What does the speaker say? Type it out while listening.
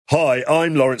Hi,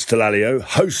 I'm Lawrence Dallaglio,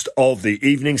 host of the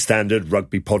Evening Standard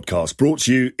Rugby Podcast, brought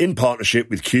to you in partnership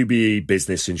with QBE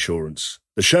Business Insurance.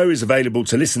 The show is available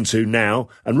to listen to now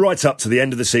and right up to the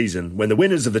end of the season, when the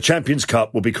winners of the Champions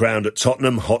Cup will be crowned at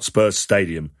Tottenham Hotspur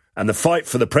Stadium, and the fight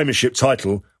for the Premiership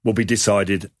title will be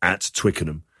decided at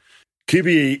Twickenham.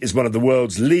 QBE is one of the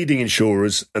world's leading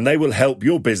insurers, and they will help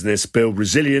your business build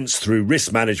resilience through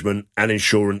risk management and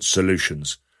insurance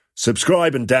solutions.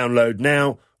 Subscribe and download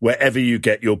now wherever you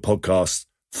get your podcasts.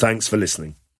 Thanks for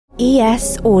listening.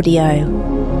 ES Audio.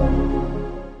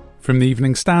 From the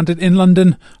Evening Standard in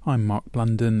London, I'm Mark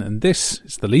Blunden, and this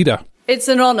is The Leader. It's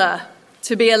an honour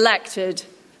to be elected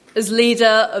as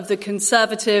leader of the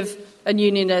Conservative and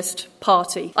Unionist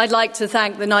Party. I'd like to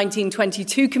thank the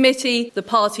 1922 committee, the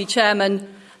party chairman,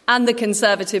 and the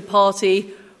Conservative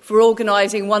Party for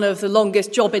organising one of the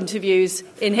longest job interviews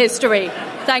in history.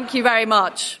 Thank you very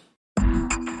much.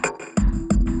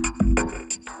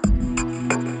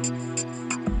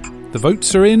 The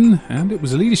votes are in, and it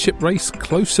was a leadership race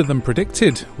closer than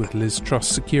predicted, with Liz Truss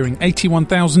securing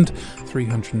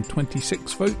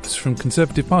 81,326 votes from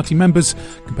Conservative Party members,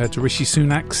 compared to Rishi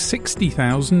Sunak's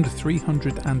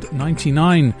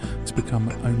 60,399 to become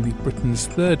only Britain's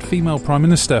third female Prime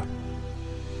Minister.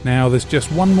 Now there's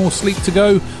just one more sleep to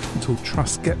go until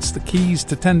Truss gets the keys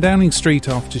to 10 Downing Street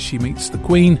after she meets the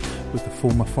Queen, with the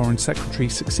former Foreign Secretary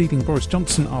succeeding Boris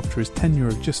Johnson after his tenure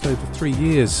of just over 3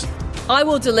 years. I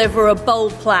will deliver a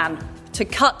bold plan to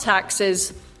cut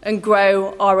taxes and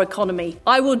grow our economy.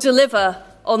 I will deliver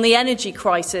on the energy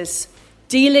crisis,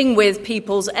 dealing with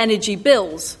people's energy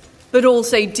bills, but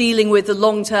also dealing with the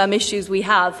long-term issues we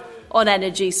have on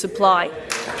energy supply.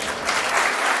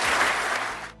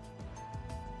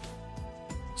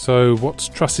 So what's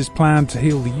Truss's plan to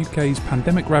heal the UK's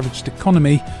pandemic-ravaged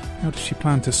economy? How does she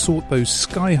plan to sort those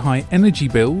sky-high energy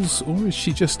bills? Or is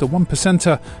she just a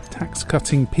one-percenter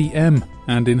tax-cutting PM?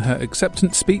 And in her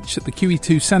acceptance speech at the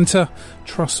QE2 Centre,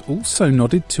 Truss also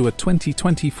nodded to a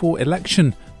 2024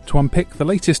 election. To unpick the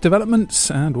latest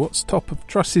developments and what's top of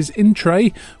Truss's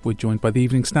in-tray, we're joined by the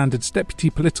Evening Standard's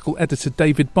Deputy Political Editor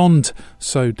David Bond.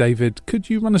 So, David, could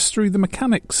you run us through the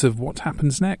mechanics of what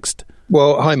happens next?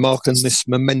 Well, hi, Mark, on this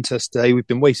momentous day. We've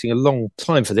been waiting a long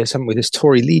time for this, haven't we? This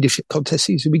Tory leadership contest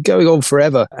seems to be going on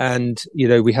forever. And, you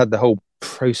know, we had the whole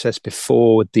process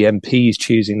before with the MPs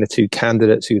choosing the two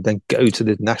candidates who would then go to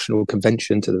the national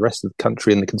convention to the rest of the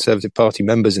country and the Conservative Party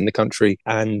members in the country.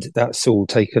 And that's all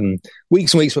taken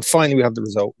weeks and weeks. But finally, we have the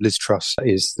result. Liz Truss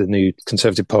is the new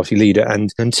Conservative Party leader.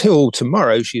 And until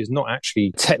tomorrow, she is not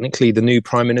actually technically the new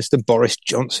Prime Minister. Boris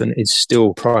Johnson is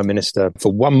still Prime Minister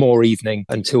for one more evening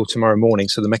until tomorrow morning.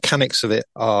 So the mechanics of it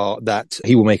are that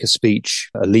he will make a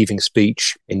speech, a leaving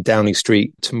speech in Downing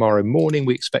Street tomorrow morning.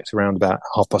 We expect around about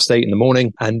 8:30 in the morning.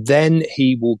 And then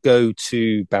he will go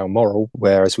to Balmoral,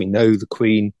 where, as we know, the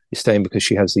Queen is staying because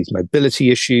she has these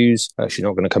mobility issues. She's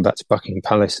not going to come back to Buckingham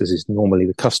Palace, as is normally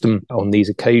the custom on these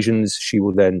occasions. She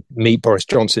will then meet Boris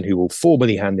Johnson, who will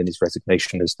formally hand in his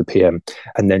resignation as the PM.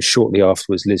 And then shortly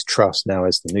afterwards, Liz Truss, now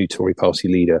as the new Tory party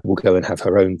leader, will go and have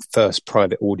her own first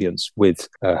private audience with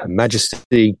Her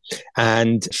Majesty.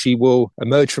 And she will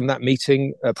emerge from that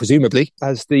meeting, presumably,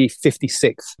 as the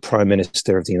 56th Prime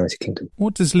Minister of the United Kingdom.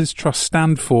 What does Liz Truss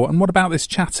stand for? And what about this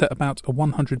chatter about a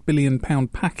 £100 billion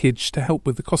package to help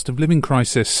with the cost of living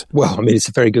crisis? Well, I mean, it's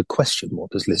a very good question.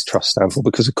 What does Liz Truss stand for?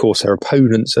 Because, of course, her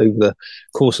opponents over the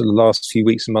course of the last few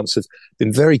weeks and months have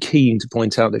been very keen to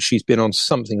point out that she's been on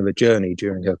something of a journey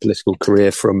during her political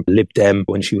career, from Lib Dem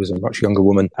when she was a much younger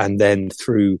woman, and then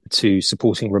through to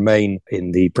supporting Remain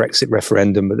in the Brexit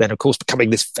referendum, but then, of course,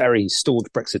 becoming this very staunch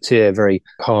Brexiteer, very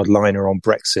hardliner on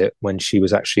Brexit when she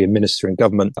was actually a minister in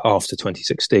government after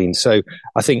 2016. So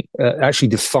I think actually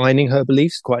defining her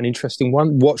beliefs is quite an interesting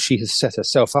one. What she has set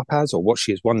herself up as, or what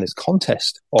she has won this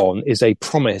contest on, is a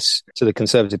promise to the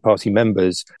Conservative Party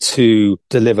members to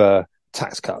deliver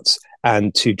tax cuts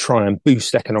and to try and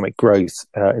boost economic growth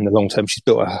in the long term. She's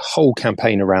built a whole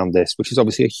campaign around this, which is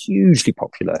obviously a hugely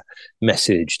popular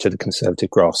message to the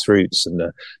Conservative grassroots and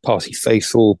the party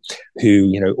faithful, who,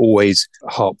 you know, always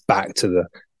hark back to the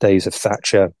days of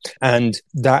Thatcher. And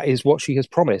that is what she has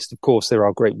promised. Of course, there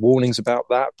are great warnings about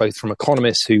that, both from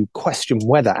economists who question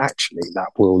whether actually that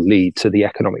will lead to the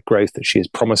economic growth that she is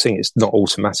promising. It's not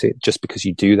automatic just because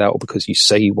you do that or because you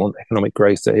say you want economic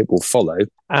growth that it will follow.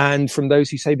 And from those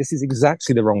who say this is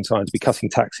exactly the wrong time to be cutting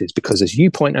taxes, because, as you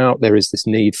point out, there is this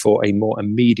need for a more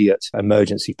immediate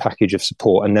emergency package of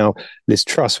support. And now Liz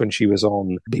Truss, when she was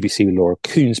on BBC with Laura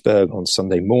Kuenssberg on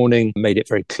Sunday morning, made it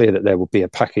very clear that there will be a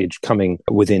package coming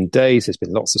within within days. There's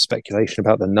been lots of speculation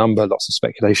about the number, lots of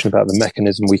speculation about the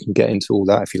mechanism. We can get into all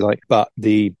that if you like. But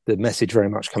the message very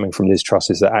much coming from Liz Truss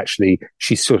is that actually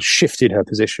she sort of shifted her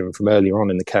position from earlier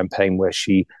on in the campaign, where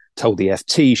she told the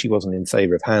FT she wasn't in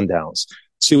favour of handouts,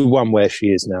 to one where she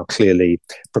is now clearly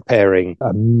preparing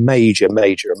a major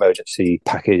emergency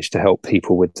package to help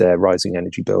people with their rising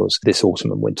energy bills this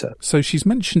autumn and winter. So she's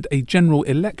mentioned a general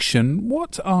election.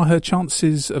 What are her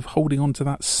chances of holding on to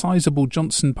that sizable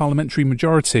Johnson parliamentary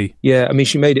majority? Yeah, I mean,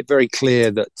 she made it very clear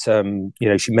that,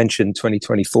 she mentioned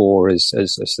 2024 as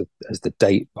the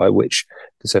date by which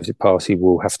the Conservative Party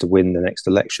will have to win the next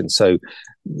election. So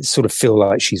sort of feel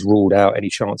like she's ruled out any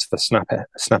chance of a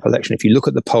snap election. If you look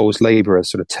at the polls, Labour are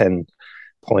sort of 10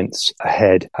 points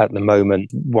ahead at the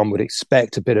moment. One would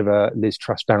expect a bit of a Liz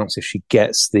Truss bounce if she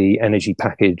gets the energy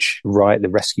package right, the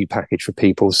rescue package for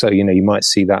people. So, you might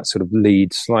see that sort of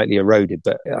lead slightly eroded,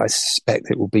 but I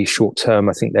suspect it will be short term.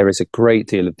 I think there is a great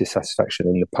deal of dissatisfaction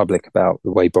in the public about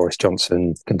the way Boris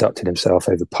Johnson conducted himself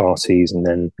over parties, and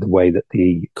then the way that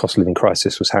the cost of living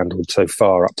crisis was handled so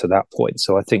far up to that point.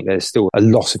 So I think there's still a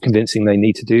lot of convincing they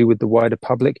need to do with the wider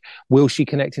public. Will she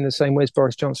connect in the same way as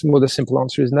Boris Johnson? Well, the simple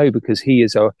answer is no, because he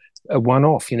is a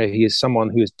one-off. He is someone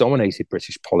who has dominated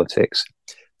British politics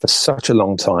for such a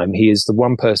long time. He is the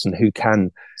one person who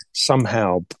can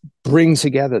somehow bring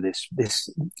together this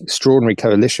extraordinary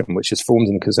coalition which has formed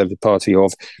in the Conservative Party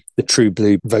of the true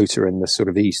blue voter in the sort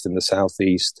of east and the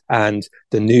southeast, and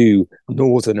the new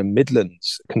northern and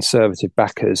Midlands Conservative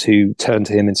backers who turned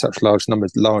to him in such large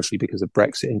numbers, largely because of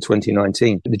Brexit in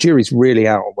 2019. The jury's really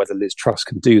out on whether Liz Truss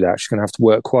can do that. She's going to have to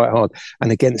work quite hard,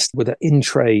 and with an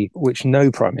in-tray which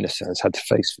no Prime Minister has had to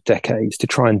face for decades, to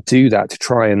try and do that, to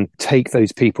try and take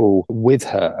those people with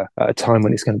her at a time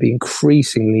when it's going to be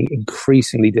increasingly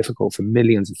difficult for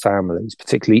millions of families,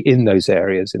 particularly in those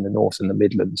areas in the North and the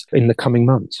Midlands, in the coming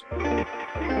months.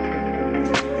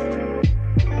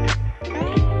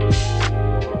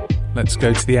 Let's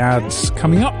go to the ads.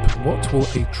 Coming up, what will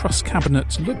a Truss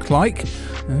cabinet look like?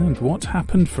 And what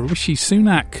happened for Rishi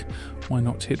Sunak? Why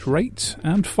not hit rate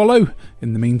and follow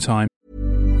in the meantime?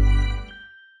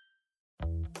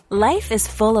 Life is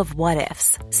full of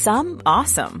what-ifs. Some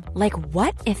awesome, like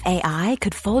what if AI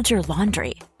could fold your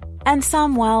laundry? And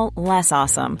some, well, less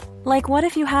awesome, like what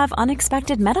if you have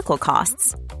unexpected medical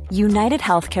costs? United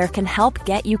Healthcare can help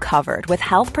get you covered with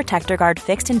Health Protector Guard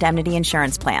fixed indemnity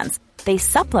insurance plans. They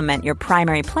supplement your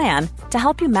primary plan to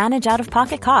help you manage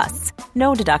out-of-pocket costs.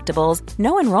 No deductibles,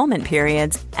 no enrollment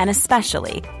periods, and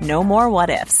especially no more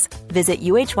what-ifs. Visit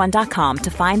uh1.com to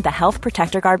find the Health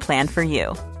Protector Guard plan for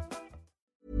you.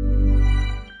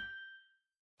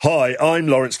 Hi, I'm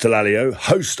Lawrence Dallaglio,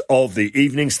 host of the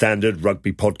Evening Standard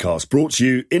Rugby Podcast, brought to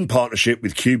you in partnership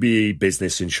with QBE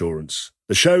Business Insurance.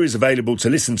 The show is available to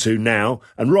listen to now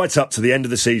and right up to the end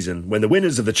of the season, when the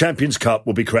winners of the Champions Cup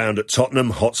will be crowned at Tottenham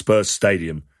Hotspur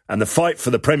Stadium, and the fight for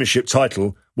the Premiership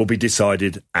title will be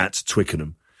decided at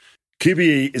Twickenham.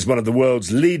 QBE is one of the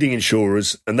world's leading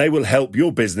insurers, and they will help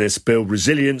your business build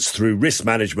resilience through risk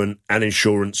management and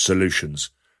insurance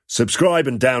solutions. Subscribe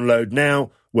and download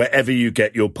now wherever you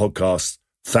get your podcasts.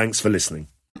 Thanks for listening.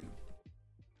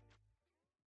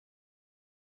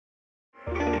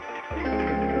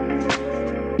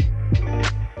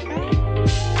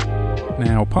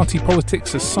 Now, party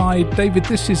politics aside, David,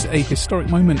 this is a historic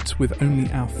moment with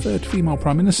only our third female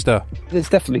Prime Minister. There's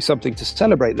definitely something to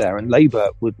celebrate there, and Labour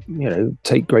would,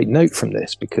 take great note from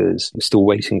this, because we're still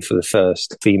waiting for the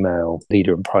first female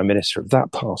leader and Prime Minister of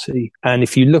that party. And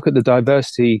if you look at the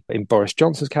diversity in Boris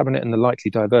Johnson's cabinet and the likely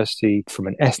diversity from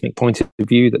an ethnic point of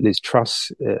view that Liz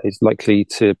Truss is likely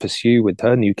to pursue with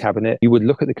her new cabinet, you would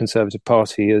look at the Conservative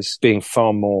Party as being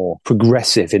far more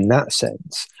progressive in that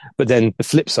sense. But then the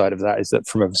flip side of that is that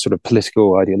from a sort of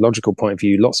political, ideological point of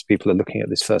view, lots of people are looking at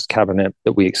this first cabinet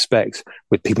that we expect,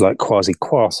 with people like Kwasi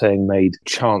Kwarteng made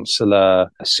Chancellor,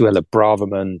 Suella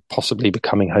Braverman possibly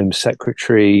becoming Home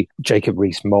Secretary, Jacob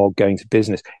Rees-Mogg going to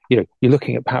business. You're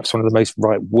looking at perhaps one of the most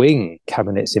right-wing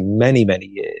cabinets in many, many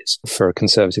years for a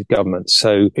Conservative government.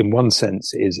 So in one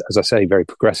sense it is, as I say, very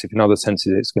progressive. In other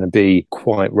senses, it's going to be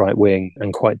quite right-wing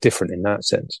and quite different in that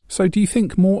sense. So do you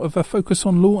think more of a focus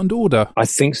on law and order? I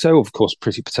think so. Of course,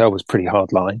 Priti Patel was pretty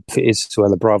hardline. If it is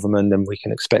Suella Braverman, then we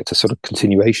can expect a sort of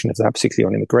continuation of that,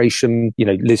 particularly on immigration.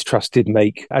 Liz Truss did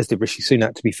make, as did Rishi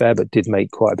Sunak to be fair, but did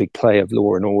make quite a big play of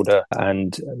law and order,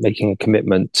 and making a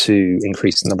commitment to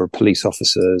increase the number of police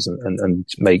officers and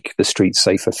make the streets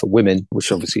safer for women, which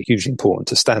is obviously hugely important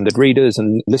to standard readers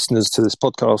and listeners to this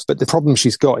podcast. But the problem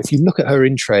she's got, if you look at her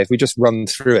in tray, if we just run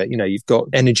through it, you've got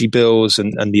energy bills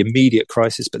and the immediate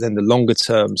crisis, but then the longer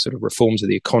term sort of reforms of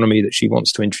the economy that she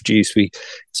wants to introduce. We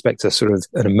expect a sort of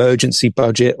an emergency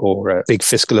budget or a big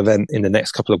fiscal event in the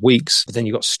next couple of weeks. But then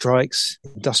you've got strikes,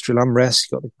 industrial unrest,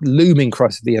 you've got the looming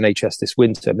crisis of the NHS this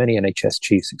winter, many NHS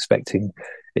chiefs expecting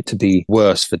it to be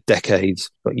worse for decades.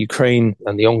 But Ukraine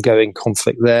and the ongoing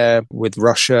conflict there with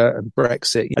Russia and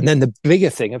Brexit. And then the bigger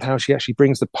thing of how she actually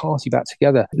brings the party back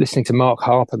together. Listening to Mark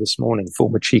Harper this morning,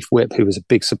 former chief whip, who was a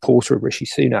big supporter of Rishi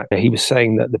Sunak, he was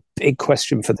saying that the big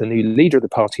question for the new leader of the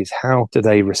party is how do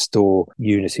they restore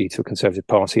unity to a Conservative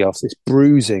Party after this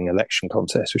bruising election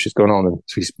contest, which has gone on, and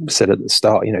as we said at the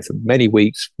start, for many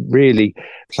weeks, really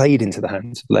played into the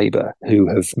hands of Labour,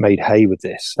 who have made hay with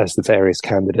this as the various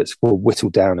candidates were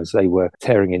whittled down as they were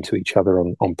tearing into each other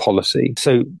on policy.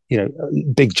 So,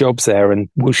 big jobs there. And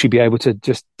will she be able to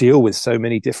just deal with so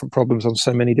many different problems on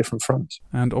so many different fronts?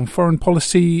 And on foreign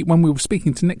policy, when we were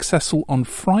speaking to Nick Cecil on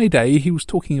Friday, he was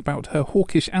talking about her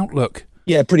hawkish outlook.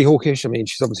 Yeah, pretty hawkish. I mean,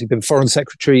 she's obviously been foreign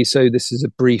secretary, so this is a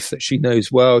brief that she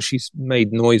knows well. She's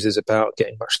made noises about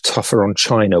getting much tougher on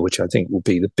China, which I think will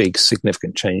be the big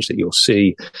significant change that you'll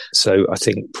see. So I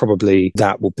think probably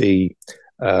that will be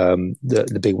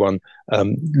the big one.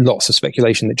 Lots of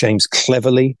speculation that James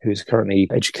Cleverly, who's currently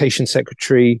Education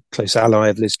Secretary, close ally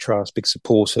of Liz Truss, big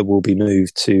supporter, will be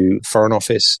moved to Foreign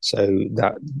Office. So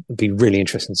that would be really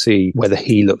interesting to see whether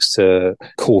he looks to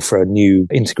call for a new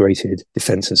integrated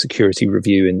defence and security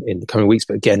review in the coming weeks.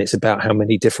 But again, it's about how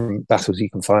many different battles you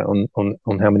can fight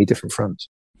on how many different fronts.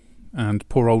 And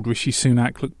poor old Rishi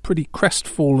Sunak looked pretty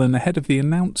crestfallen ahead of the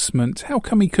announcement. How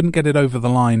come he couldn't get it over the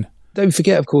line? Don't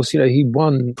forget, of course, he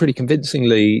won pretty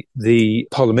convincingly the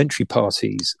parliamentary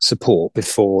party's support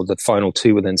before the final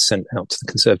two were then sent out to the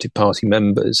Conservative Party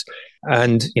members.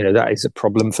 And, that is a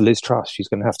problem for Liz Truss. She's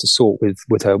going to have to sort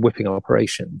with her whipping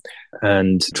operation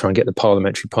and try and get the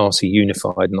parliamentary party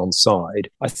unified and on side.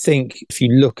 I think if you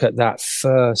look at that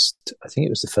I think it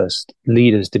was the first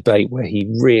leaders' debate where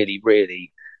he really,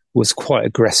 really was quite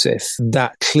aggressive.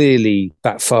 That clearly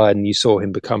backfired, and you saw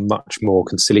him become much more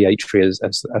conciliatory as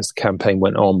the campaign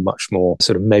went on, much more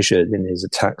sort of measured in his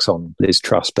attacks on Liz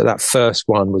Truss. But that first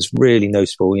one was really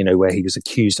noticeable, where he was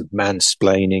accused of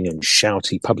mansplaining and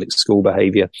shouty public school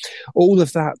behaviour. All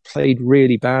of that played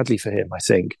really badly for him, I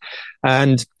think.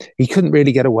 And he couldn't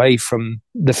really get away from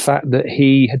the fact that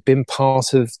he had been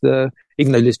part of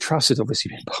even though Liz Truss has obviously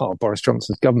been part of Boris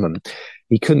Johnson's government,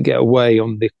 he couldn't get away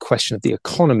on the question of the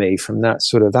economy from that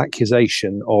sort of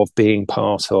accusation of being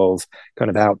part of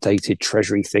kind of outdated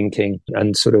Treasury thinking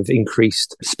and sort of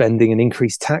increased spending and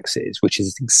increased taxes, which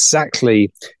is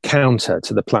exactly counter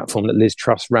to the platform that Liz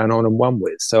Truss ran on and won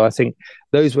with. So I think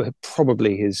those were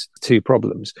probably his two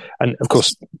problems. And of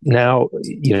course, now,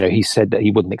 he said that he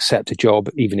wouldn't accept a job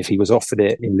even if he was offered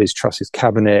it in Liz Truss's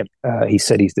cabinet. He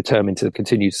said he's determined to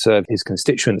continue to serve his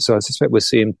constituents. So I suspect we'll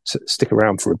see him stick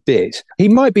around for a bit. He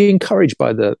might be encouraged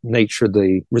by the nature of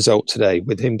the result today,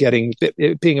 with him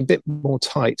being a bit more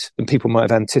tight than people might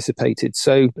have anticipated.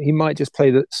 So he might just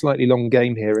play the slightly long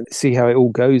game here and see how it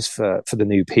all goes for the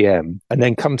new PM. And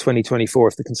then come 2024,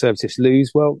 if the Conservatives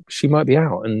lose, well, she might be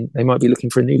out and they might be looking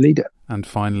for a new leader. And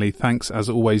finally, thanks as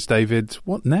always, David.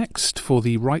 What next for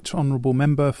the Right Honourable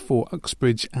Member for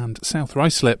Uxbridge and South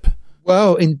Ruislip?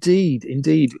 Well, indeed,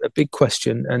 a big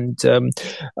question. And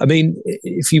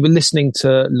if you were listening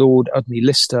to Lord Udney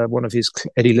Lister,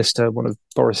 Eddie Lister, one of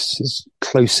Boris's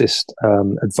closest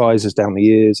advisors down the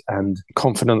years and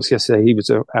confidants yesterday, he was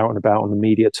out and about on the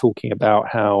media talking about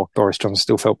how Boris Johnson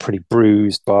still felt pretty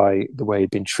bruised by the way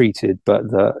he'd been treated, but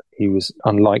that he was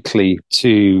unlikely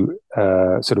to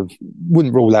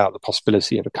wouldn't rule out the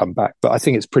possibility of a comeback. But I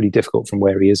think it's pretty difficult from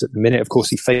where he is at the minute. Of course,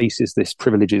 he faces this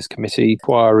Privileges Committee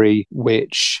inquiry,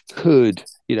 which could,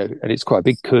 and it's quite a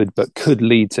big could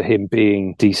lead to him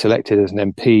being deselected as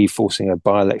an MP, forcing a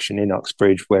by-election in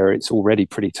Uxbridge where it's already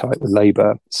pretty tight with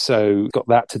Labour. So got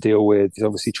that to deal with. He's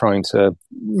obviously trying to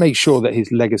make sure that his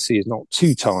legacy is not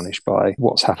too tarnished by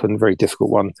what's happened. Very difficult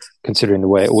one considering the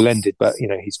way it all ended. But,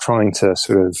 he's trying to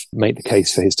sort of make the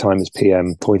case for his time as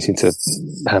PM, pointing to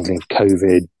handling of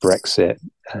COVID, Brexit,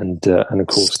 and of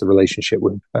course the relationship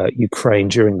with Ukraine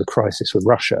during the crisis with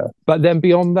Russia. But then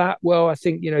beyond that, well, I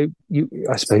think,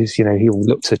 I suppose, he'll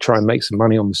look to try and make some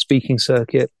money on the speaking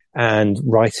circuit and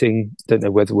writing. Don't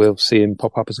know whether we'll see him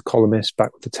pop up as a columnist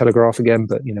back with the Telegraph again,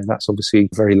 but, that's obviously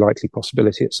a very likely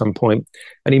possibility at some point.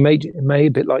 And he may, a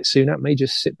bit like Sunak, may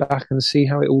just sit back and see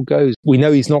how it all goes. We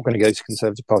know he's not going to go to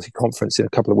Conservative Party conference in a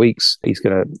couple of weeks. He's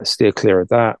going to steer clear of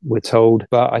that, we're told.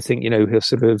 But I think, he'll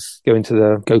sort of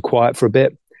go quiet for a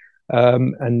bit.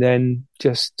 And then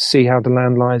just see how the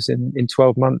land lies in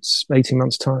 12 months, 18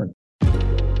 months' time.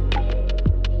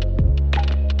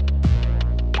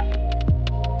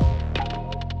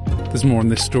 There's more on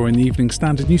this story in the Evening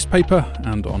Standard newspaper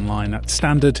and online at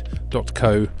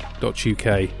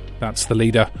standard.co.uk. That's The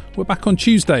Leader. We're back on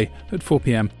Tuesday at 4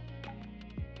 p.m.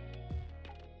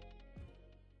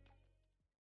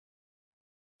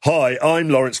 Hi, I'm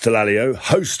Lawrence Dallaglio,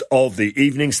 host of the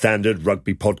Evening Standard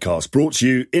Rugby Podcast, brought to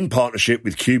you in partnership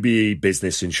with QBE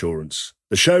Business Insurance.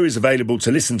 The show is available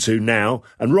to listen to now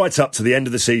and right up to the end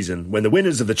of the season, when the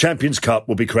winners of the Champions Cup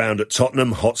will be crowned at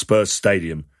Tottenham Hotspur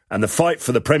Stadium, and the fight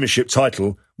for the Premiership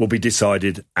title will be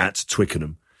decided at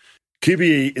Twickenham.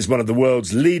 QBE is one of the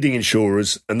world's leading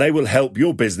insurers, and they will help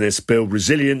your business build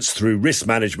resilience through risk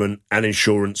management and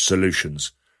insurance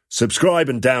solutions. Subscribe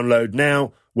and download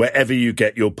now wherever you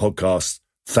get your podcasts.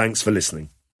 Thanks for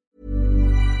listening.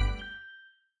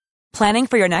 Planning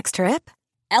for your next trip?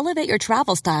 Elevate your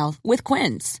travel style with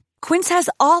Quince. Quince has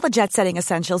all the jet-setting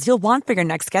essentials you'll want for your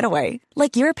next getaway,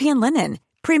 like European linen,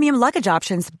 premium luggage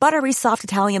options, buttery soft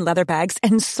Italian leather bags,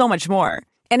 and so much more.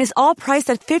 And is all priced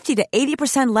at 50 to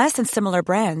 80% less than similar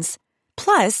brands.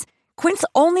 Plus, Quince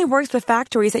only works with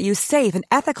factories that use safe and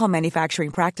ethical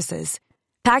manufacturing practices.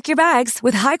 Pack your bags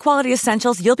with high-quality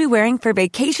essentials you'll be wearing for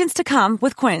vacations to come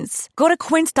with Quince. Go to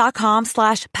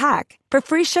quince.com/pack for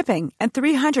free shipping and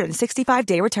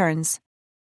 365-day returns.